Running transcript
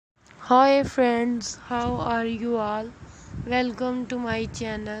Hi friends, how are you all? Welcome to my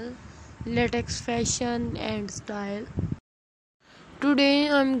channel Latex Fashion and Style. Today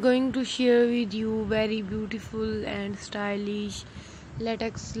I'm going to share with you very beautiful and stylish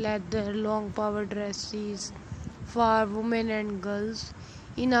latex leather long power dresses for women and girls.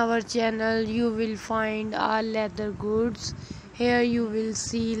 In our channel you will find all leather goods. Here you will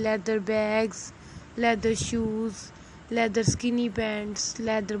see leather bags, leather shoes, leather skinny pants,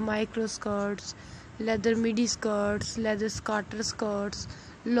 leather micro skirts, leather midi skirts, leather scatter skirts,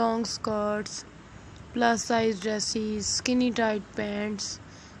 long skirts, plus size dresses, skinny tight pants,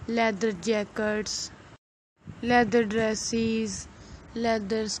 leather jackets, leather dresses,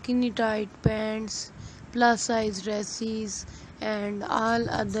 leather skinny tight pants, plus size dresses, and all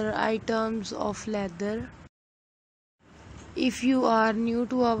other items of leather. If you are new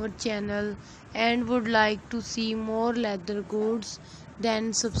to our channel and would like to see more leather goods,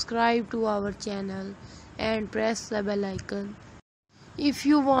 then subscribe to our channel and press the bell icon. If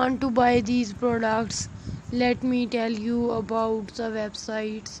you want to buy these products, let me tell you about the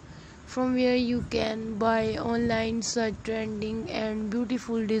websites from where you can buy online such trending and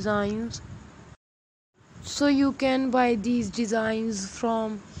beautiful designs. So you can buy these designs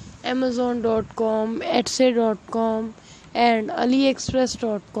from Amazon.com, Etsy.com and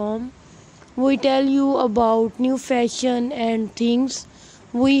AliExpress.com. We tell you about new fashion and things.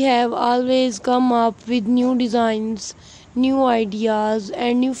 We have always come up with new designs, new ideas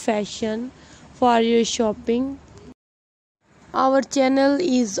and new fashion for your shopping. Our channel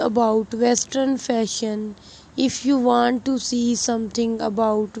is about Western fashion. If you want to see something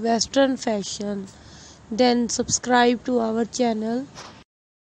about Western fashion, then subscribe to our channel.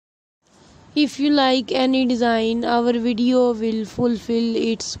 If you like any design, our video will fulfill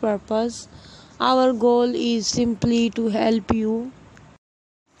its purpose. Our goal is simply to help you.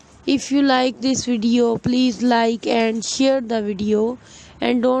 If you like this video, please like and share the video,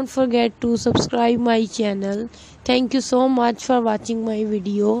 and don't forget to subscribe my channel. Thank you so much for watching my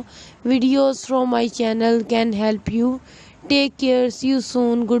video. Videos from my channel can help you. Take care. See you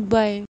soon. Goodbye.